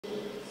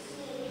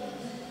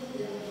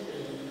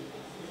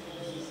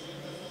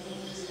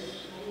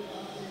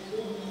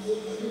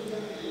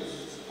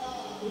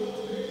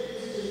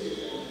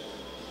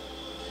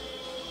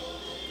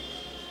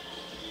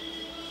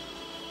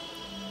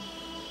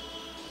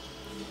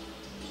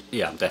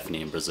Yeah, I'm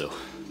definitely in Brazil.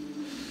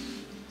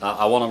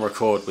 I want to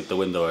record with the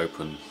window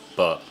open,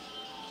 but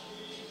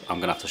I'm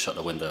gonna have to shut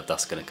the window if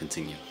that's gonna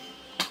continue.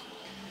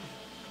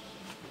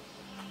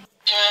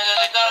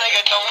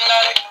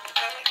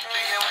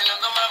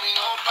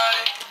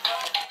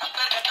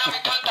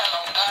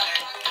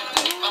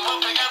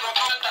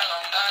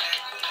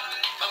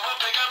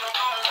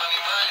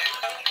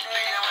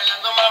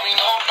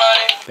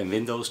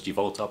 Bem-vindos de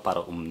volta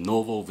para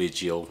novo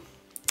vídeo.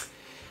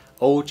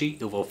 Hoje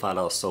eu vou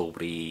falar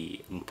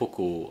sobre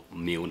pouco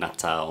meu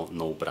Natal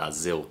no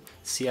Brasil.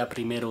 Se é a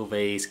primeira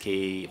vez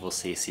que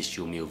você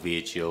assistiu meu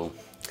vídeo,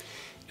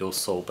 eu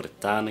sou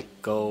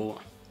britânico,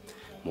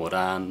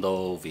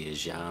 morando,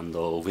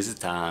 viajando,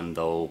 visitando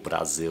o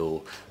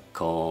Brasil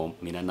com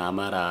minha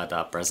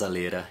namorada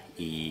brasileira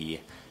e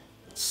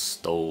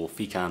estou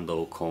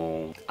ficando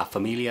com a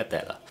família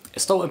dela.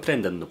 Estou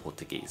aprendendo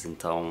português,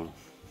 então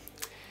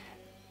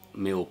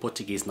meu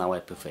português não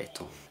é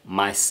perfeito,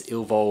 mas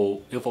eu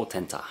vou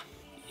tentar.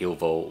 Eu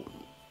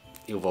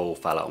vou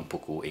falar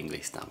pouco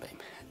inglês também.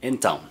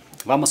 Então,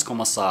 vamos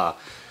começar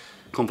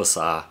a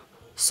conversar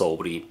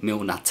sobre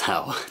meu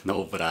Natal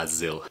no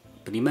Brasil.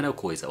 Primeira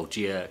coisa, o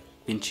dia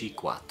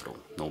 24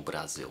 no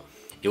Brasil.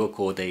 Eu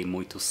acordei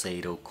muito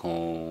cedo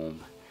com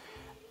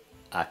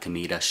a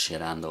comida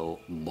cheirando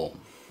bom.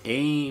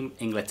 Em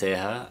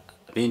Inglaterra,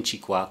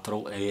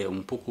 24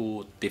 é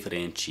pouco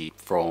diferente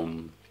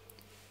from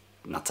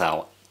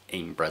Natal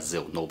em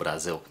Brasil, no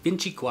Brasil.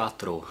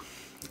 24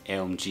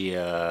 é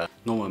dia,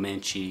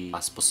 normalmente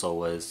as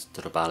pessoas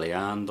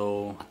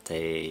trabalhando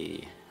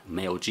até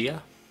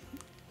meio-dia.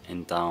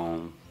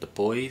 Então,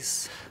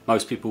 depois,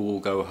 most people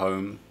will go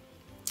home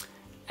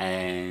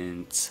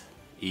and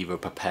either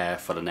prepare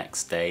for the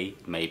next day,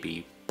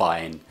 maybe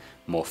buying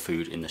more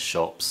food in the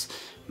shops,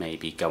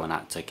 maybe going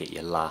out to get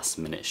your last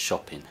minute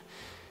shopping.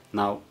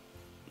 Now,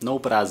 no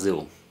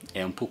Brasil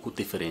é pouco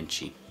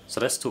diferente. So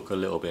let's talk a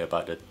little bit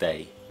about the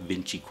day,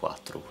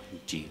 24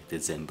 de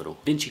dezembro.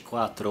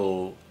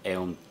 24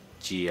 é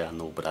dia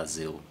no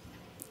Brasil.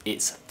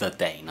 It's the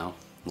day, no?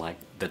 Like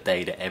the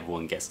day that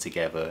everyone gets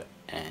together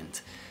and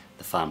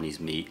the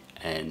families meet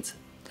and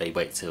they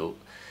wait till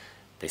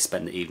they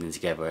spend the evening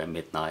together at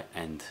midnight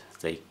and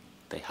they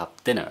have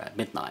dinner at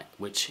midnight,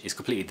 which is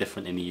completely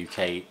different in the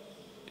UK.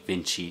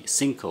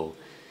 25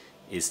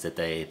 is the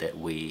day that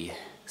we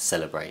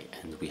celebrate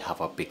and we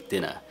have our big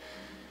dinner.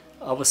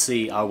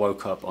 Obviously, I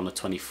woke up on the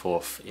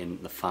 24th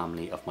in the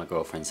family of my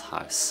girlfriend's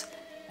house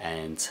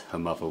and her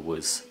mother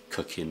was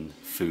cooking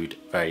food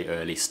very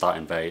early,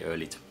 starting very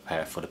early to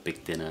prepare for the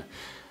big dinner.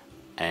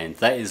 And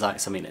that is like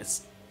something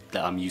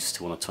that I'm used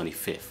to on the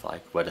 25th,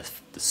 like where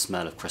the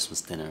smell of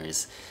Christmas dinner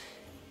is,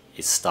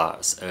 it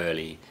starts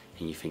early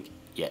and you think,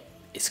 yeah,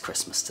 it's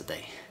Christmas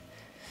today.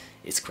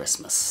 It's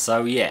Christmas.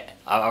 So yeah,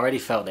 I already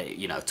felt that,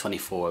 you know,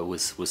 24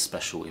 was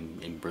special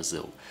in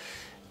Brazil.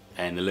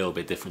 And a little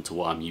bit different to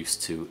what I'm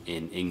used to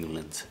in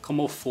England.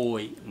 Como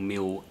foi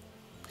meu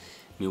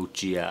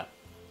dia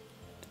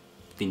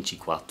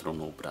 24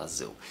 no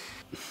Brasil?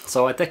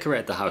 So I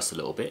decorated the house a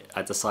little bit.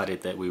 I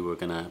decided that we were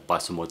gonna buy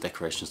some more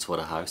decorations for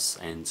the house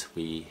and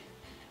we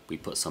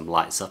put some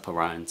lights up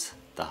around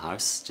the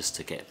house just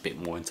to get a bit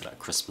more into that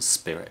Christmas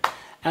spirit.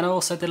 And I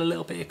also did a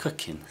little bit of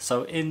cooking.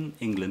 So in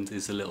England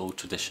is a little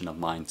tradition of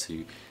mine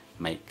to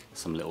make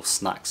some little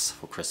snacks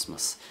for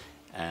Christmas.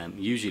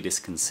 Usually this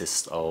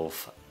consists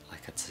of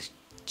like a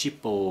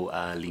tipo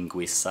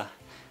linguiça,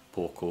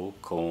 porco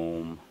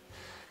com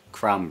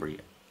cranberry.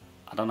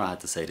 I don't know how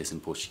to say this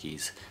in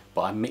Portuguese,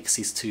 but I mix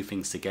these two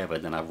things together,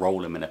 then I roll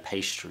them in a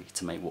pastry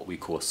to make what we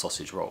call a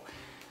sausage roll.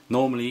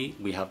 Normally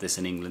we have this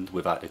in England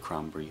without the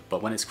cranberry,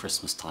 but when it's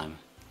Christmas time,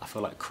 I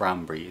feel like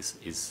cranberry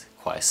is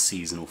quite a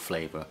seasonal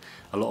flavour.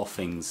 A lot of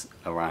things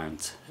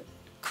around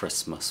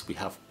Christmas, we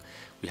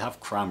have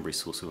cranberry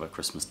sauce with our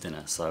Christmas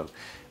dinner, so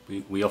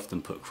we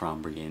often put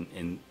cranberry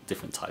in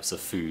different types of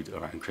food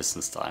around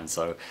Christmas time.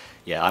 So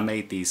yeah, I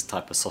made these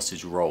type of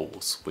sausage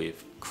rolls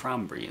with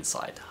cranberry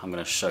inside. I'm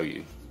going to show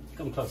you.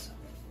 Come closer.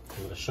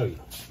 I'm going to show you.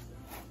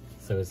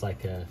 So it's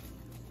like a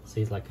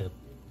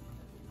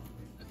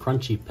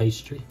crunchy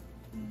pastry,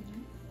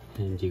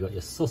 and you got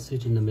your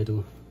sausage in the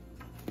middle,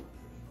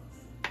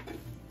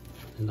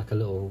 and like a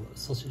little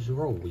sausage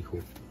roll we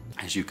call.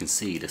 As you can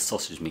see, the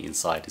sausage meat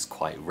inside is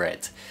quite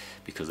red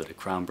because of the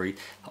cranberry.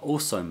 I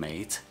also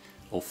made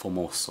o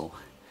famoso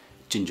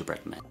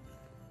gingerbread man.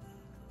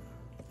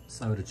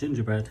 So the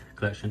gingerbread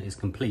collection is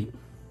complete.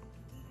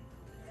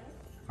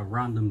 A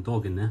random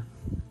dog in there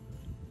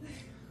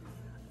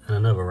and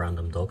another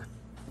random dog,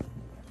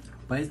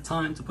 but it's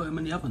time to put them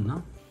in the oven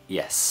now.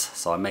 Yes,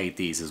 so I made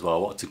these as well. I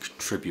wanted to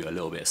contribute a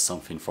little bit of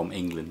something from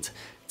England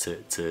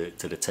to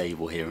the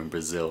table here in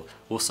Brazil.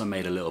 Also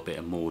made a little bit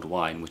of mulled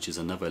wine, which is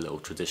another little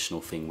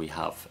traditional thing we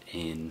have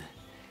in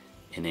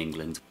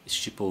England. It's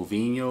tipo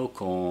vinho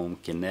com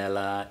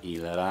canela e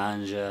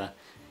laranja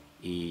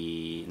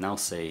e não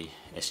sei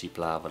esta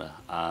palavra.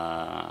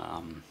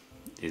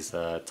 Is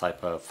a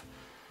type of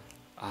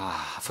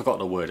I forgot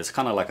the word. It's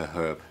kind of like a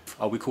herb.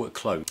 Oh, we call it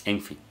clove.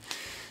 Enfim.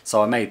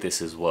 So I made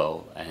this as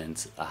well,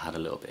 and I had a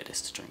little bit of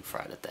this to drink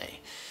throughout the day,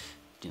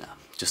 you know,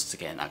 just to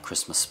get in that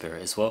Christmas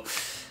spirit as well.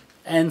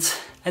 And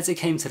as it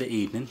came to the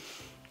evening,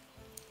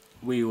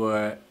 we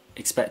were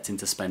expecting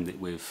to spend it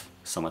with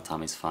some of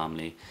Tammy's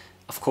family.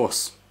 Of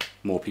course,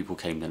 more people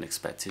came than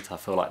expected. I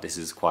feel like this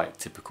is quite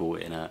typical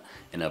in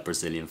a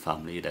Brazilian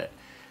family, that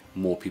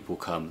more people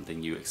come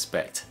than you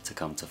expect to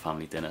come to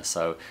family dinner.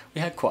 So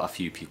we had quite a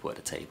few people at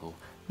the table.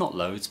 Not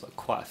loads, but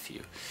quite a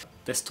few.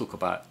 Let's talk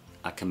about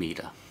a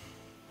comida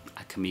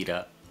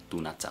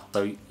do Natal.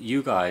 So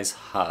you guys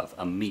have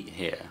a meat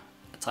here,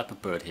 a type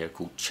of bird here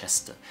called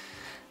chester.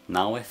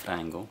 Não é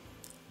frango,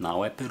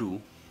 não é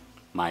peru,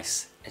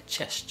 mas é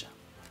chester.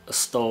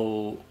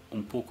 Estou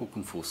pouco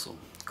confuso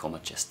com a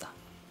chester,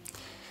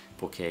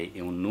 porque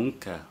eu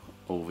nunca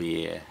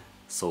ouvi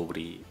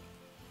sobre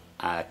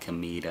a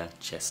comida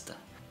chester,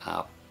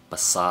 a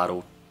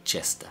pássaro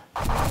chester.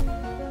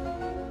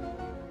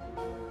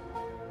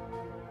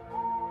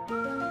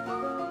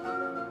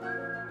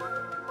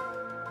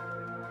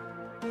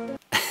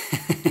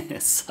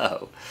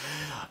 So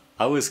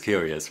I was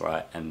curious,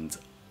 right? And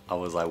I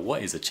was like,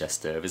 what is a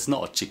chester? If it's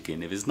not a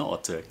chicken, if it's not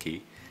a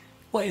turkey,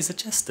 what is a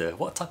chester?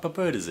 What type of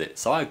bird is it?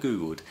 So I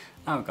googled.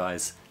 Now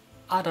guys,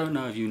 I don't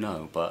know if you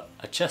know, but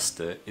a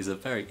chester is a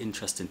very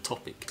interesting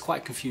topic.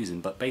 Quite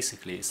confusing, but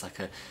basically it's like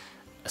a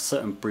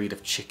certain breed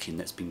of chicken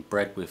that's been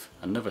bred with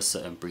another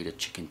certain breed of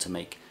chicken to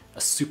make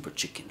a super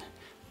chicken.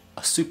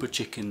 A super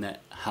chicken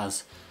that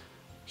has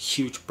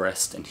huge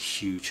breasts and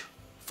huge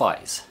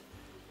thighs.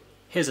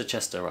 Here's a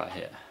chester right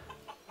here.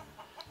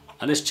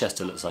 And this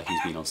chester looks like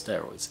he's been on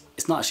steroids.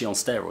 It's not actually on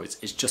steroids,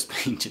 it's just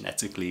been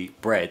genetically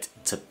bred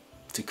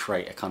to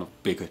create a kind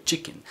of bigger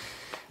chicken.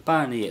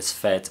 Apparently it's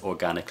fed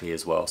organically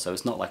as well, so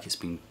it's not like it's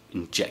been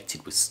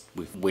injected with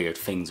weird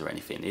things or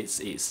anything.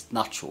 It's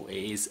natural. It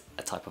is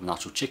a type of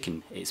natural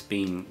chicken. It's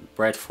been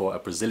bred for a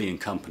Brazilian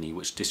company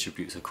which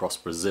distributes across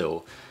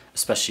Brazil,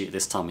 especially at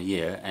this time of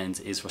year, and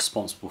is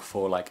responsible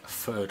for like a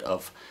third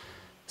of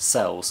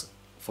sales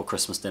for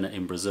Christmas dinner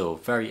in Brazil.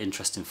 Very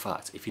interesting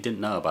fact. If you didn't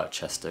know about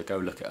chester, go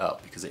look it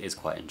up because it is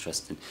quite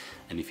interesting.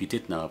 And if you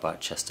did know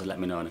about chester, let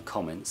me know in the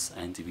comments.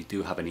 And if you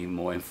do have any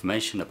more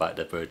information about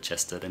the bird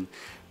chester, then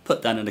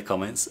put down in the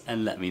comments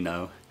and let me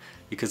know,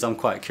 because I'm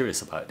quite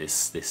curious about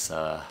this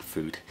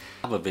food.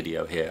 I have a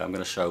video here. I'm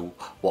going to show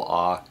what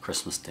our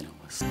Christmas dinner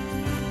was.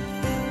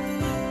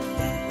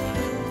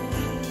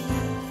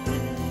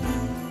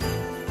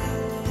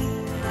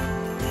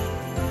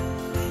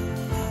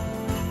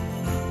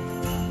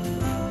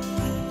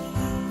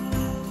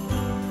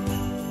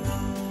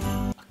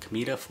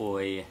 Comida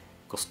foi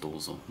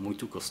gostoso,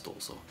 muito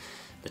gostoso.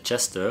 The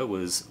chester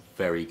was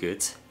very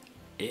good.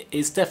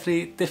 It's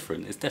definitely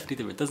different. It's definitely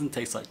different. It doesn't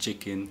taste like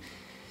chicken.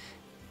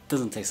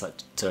 Doesn't taste like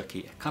turkey.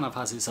 It kind of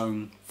has its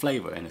own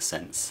flavour in a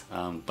sense.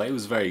 But it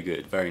was very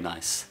good, very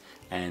nice.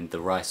 And the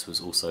rice was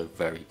also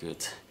very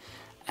good.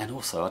 And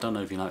also, I don't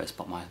know if you noticed,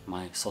 but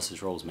my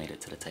sausage rolls made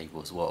it to the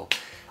table as well.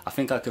 I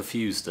think I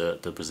confused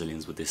the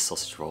Brazilians with this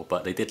sausage roll,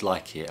 but they did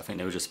like it. I think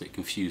they were just a bit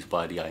confused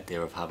by the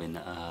idea of having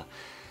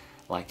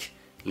like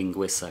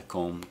linguiça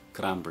com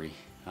cranberry.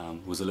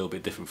 Was a little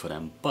bit different for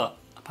them, but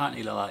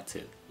apparently they liked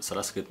it, so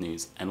that's good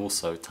news. And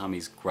also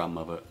Tammy's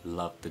grandmother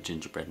loved the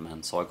gingerbread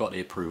man, so I got the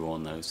approval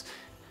on those.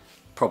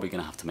 Probably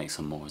gonna have to make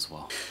some more as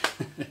well.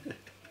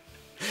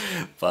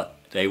 But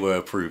they were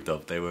approved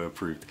of, they were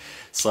approved.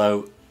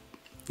 So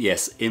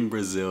yes, in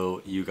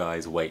Brazil you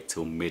guys wait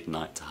till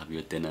midnight to have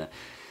your dinner.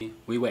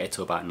 We waited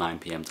till about 9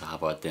 PM to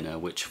have our dinner,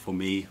 which for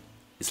me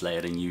is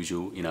later than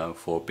usual. You know,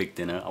 for a big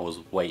dinner I was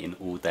waiting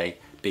all day.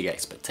 Big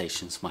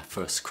expectations. My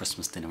first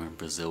Christmas dinner in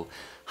Brazil.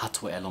 Had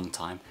to wait a long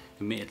time.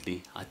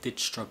 Admittedly, I did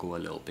struggle a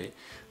little bit.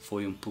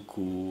 Foi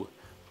pouco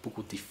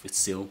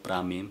difícil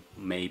para mim.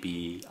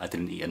 Maybe I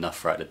didn't eat enough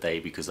throughout the day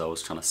because I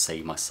was trying to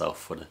save myself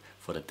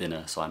for the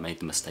dinner. So I made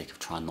the mistake of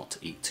trying not to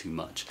eat too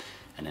much,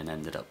 and then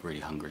ended up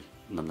really hungry.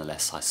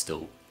 Nonetheless, I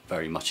still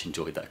very much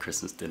enjoyed that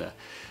Christmas dinner.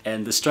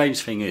 And the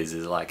strange thing is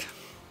like,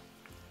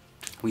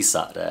 we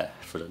sat there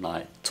for the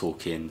night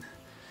talking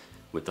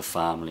with the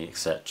family,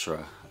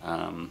 etc.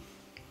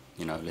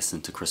 You know,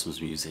 listening to Christmas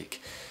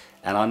music.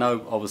 And I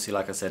know, obviously,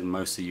 like I said,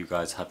 most of you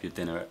guys have your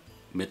dinner at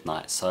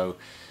midnight. So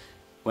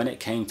when it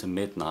came to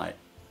midnight,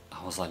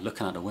 I was like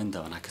looking out the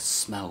window and I could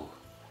smell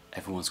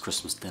everyone's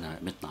Christmas dinner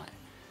at midnight.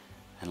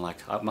 And like,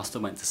 I must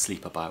have went to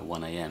sleep about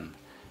 1 AM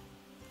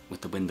with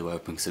the window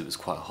open because it was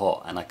quite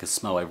hot, and I could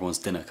smell everyone's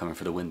dinner coming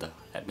through the window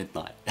at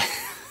midnight.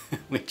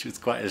 Which was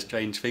quite a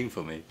strange thing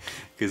for me,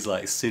 because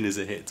like as soon as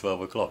it hit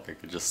 12 o'clock I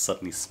could just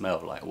suddenly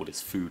smell like all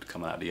this food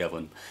coming out of the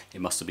oven.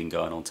 It must have been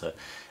going on to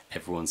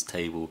everyone's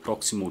table.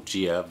 Próximo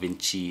dia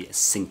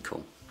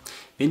 25.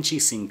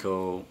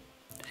 25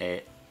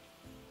 é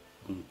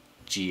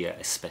dia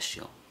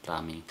especial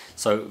para mim.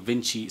 So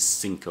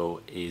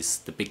 25 is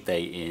the big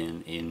day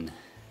in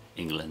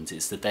England.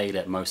 It's the day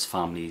that most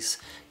families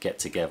get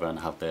together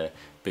and have their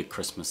big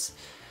Christmas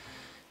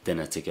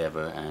dinner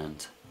together,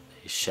 and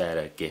share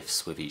their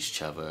gifts with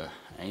each other.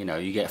 And, you know,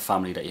 you get a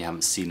family that you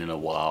haven't seen in a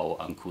while,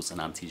 uncles and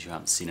aunties you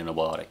haven't seen in a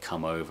while, that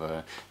come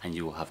over and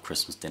you will have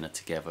Christmas dinner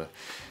together.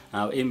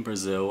 Now in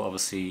Brazil,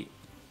 obviously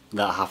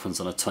that happens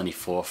on the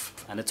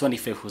 24th, and the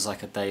 25th was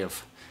like a day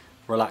of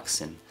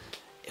relaxing.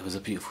 It was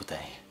a beautiful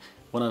day.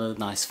 One of the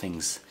nice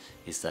things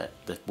is that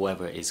the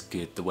weather is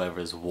good, the weather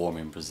is warm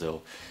in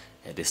Brazil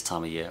at this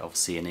time of year.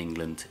 Obviously in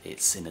England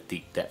it's in the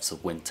deep depths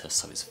of winter,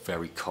 so it's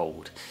very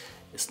cold.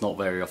 It's not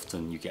very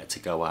often you get to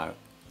go out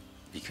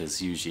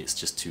because usually it's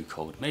just too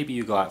cold. Maybe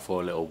you go out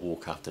for a little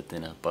walk after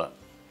dinner, but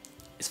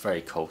it's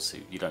very cold, so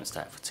you don't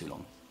stay out for too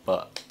long.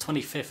 But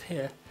 25th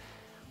here,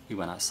 we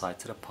went outside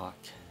to the park,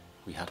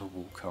 we had a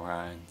walk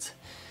around.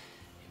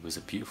 It was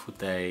a beautiful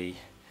day,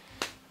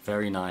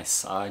 very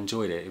nice. I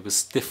enjoyed it. It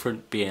was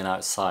different being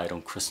outside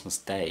on Christmas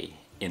Day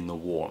in the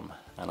warm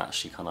and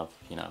actually kind of,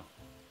 you know,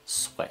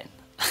 sweating.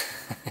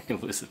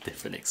 It was a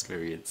different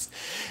experience.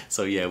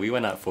 So yeah, we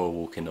went out for a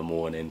walk in the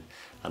morning,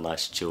 a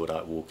nice chilled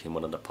out walk in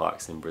one of the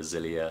parks in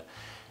Brasilia,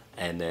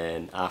 and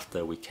then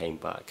after we came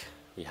back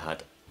we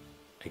had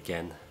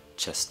again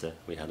Chester,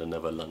 we had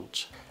another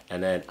lunch,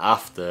 and then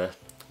after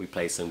we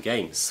played some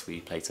games.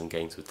 We played some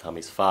games with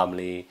Tammy's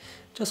family,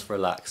 just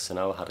relaxed, you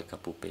know, had a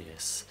couple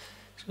beers.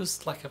 It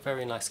was like a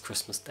very nice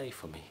Christmas day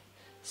for me.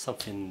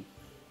 Something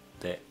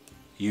that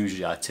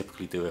usually I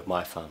typically do with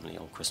my family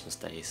on Christmas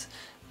days.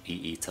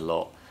 Eat a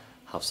lot,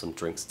 have some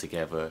drinks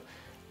together,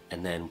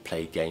 and then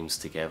play games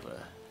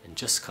together and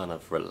just kind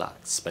of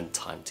relax, spend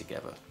time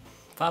together.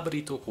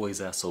 Favorito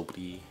coisa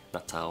sobre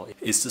Natal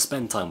is to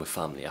spend time with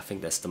family. I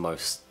think that's the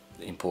most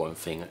important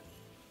thing.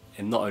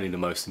 And not only the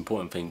most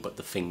important thing, but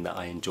the thing that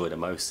I enjoy the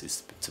most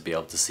is to be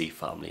able to see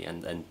family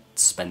and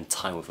spend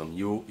time with them.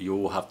 You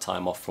all have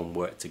time off from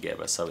work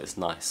together, so it's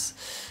nice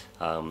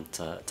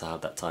to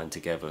have that time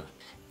together.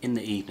 In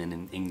the evening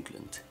in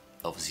England,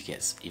 obviously it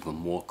gets even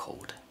more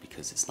cold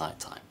because it's night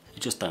time. You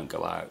just don't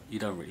go out. You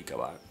don't really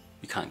go out.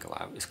 You can't go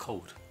out. It's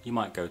cold. You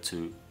might go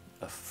to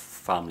a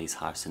family's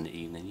house in the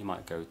evening. You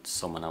might go to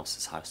someone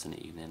else's house in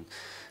the evening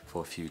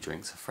for a few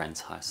drinks, a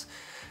friend's house.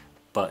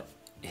 But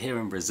here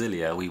in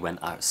Brasilia, we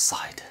went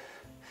outside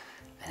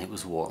and it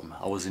was warm.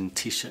 I was in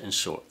t-shirt and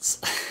shorts.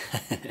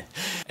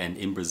 And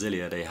in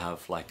Brasilia, they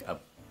have like a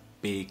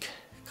big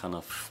kind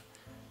of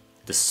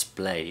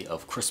display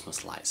of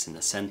Christmas lights in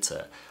the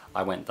center.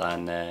 I went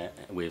down there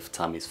with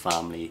Tammy's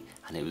family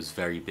and it was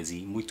very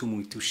busy, muito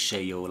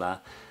cheio lá,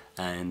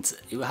 and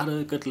it had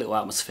a good little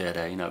atmosphere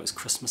there. You know, it was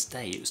Christmas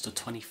Day, it was the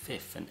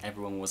 25th, and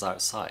everyone was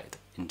outside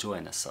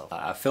enjoying themselves.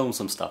 I filmed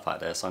some stuff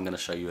out there, so I'm going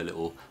to show you a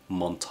little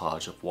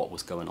montage of what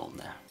was going on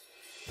there.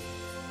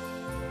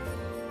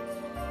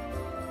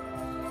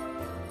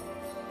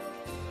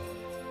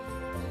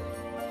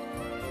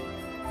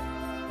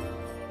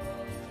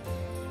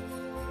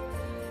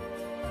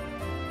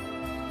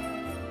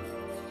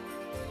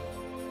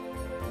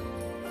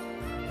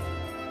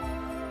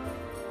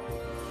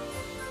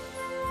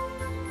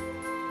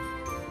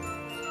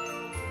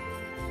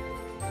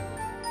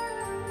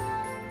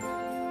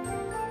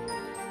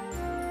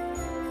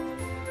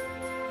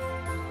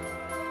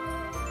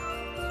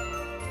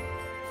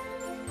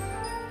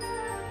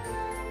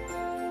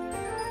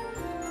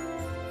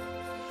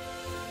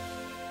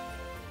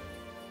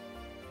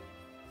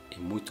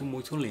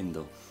 Muito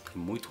lindo,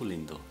 muito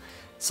lindo.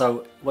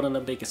 So one of the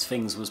biggest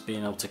things was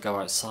being able to go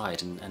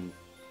outside and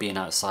being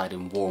outside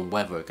in warm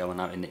weather, going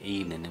out in the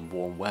evening in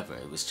warm weather.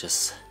 It was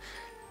just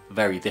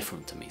very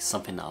different to me,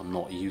 something that I'm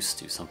not used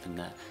to, something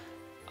that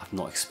I've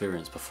not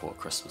experienced before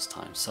Christmas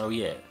time. So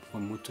yeah,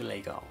 muito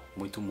legal,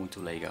 muito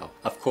legal.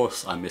 Of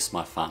course I miss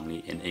my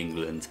family in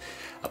England.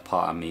 A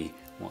part of me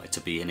wanted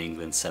to be in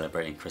England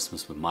celebrating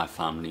Christmas with my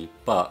family,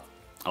 but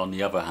on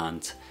the other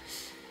hand,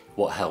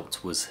 what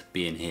helped was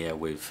being here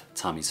with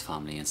Tammy's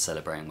family and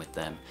celebrating with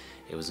them.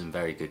 It was in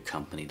very good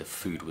company, the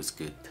food was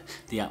good,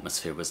 the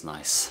atmosphere was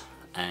nice,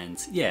 and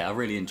yeah, I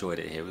really enjoyed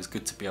it here. It was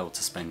good to be able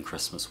to spend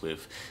Christmas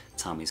with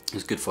Tammy's. It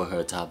was good for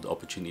her to have the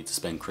opportunity to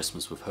spend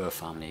Christmas with her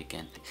family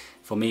again.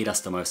 For me,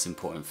 that's the most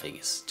important thing,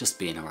 is just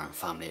being around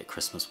family at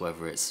Christmas,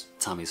 whether it's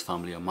Tammy's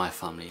family or my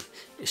family.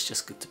 It's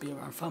just good to be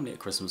around family at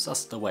Christmas.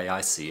 That's the way I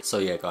see it. So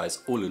yeah guys,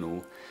 all in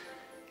all,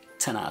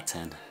 10 out of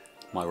 10,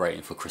 my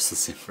rating for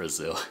Christmas in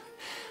Brazil.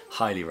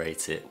 Highly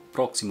rate it.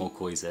 Próximo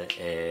coisa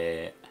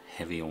é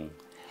Réveillon.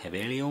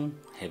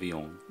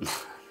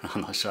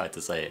 I'm not sure how to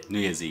say it. New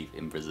Year's Eve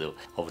in Brazil.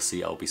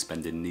 Obviously I'll be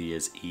spending New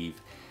Year's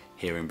Eve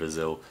here in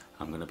Brazil.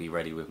 I'm going to be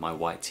ready with my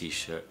white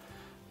t-shirt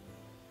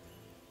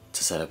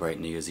to celebrate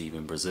New Year's Eve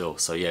in Brazil.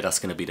 So yeah, that's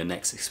going to be the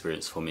next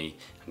experience for me.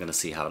 I'm going to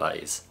see how that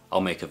is. I'll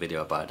make a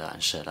video about that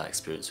and share that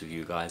experience with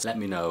you guys. Let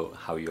me know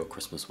how your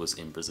Christmas was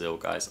in Brazil,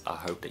 guys. I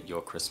hope that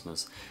your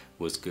Christmas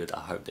was good. I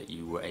hope that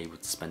you were able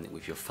to spend it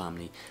with your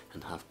family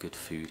and have good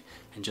food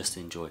and just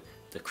enjoy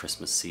the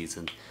Christmas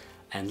season.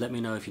 And let me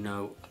know if you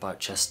know about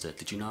Chester.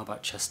 Did you know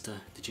about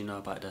Chester? Did you know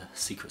about the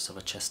secrets of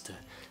a Chester?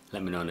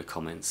 Let me know in the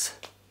comments.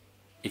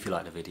 If you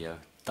like the video,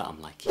 dá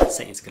like.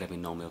 Se inscreve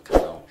no meu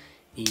canal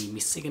e me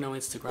siga no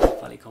Instagram,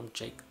 fale com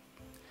Jake.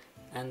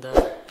 And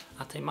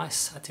até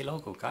mais, até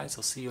logo guys,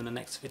 I'll see you in the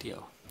next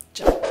video.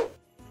 Ciao!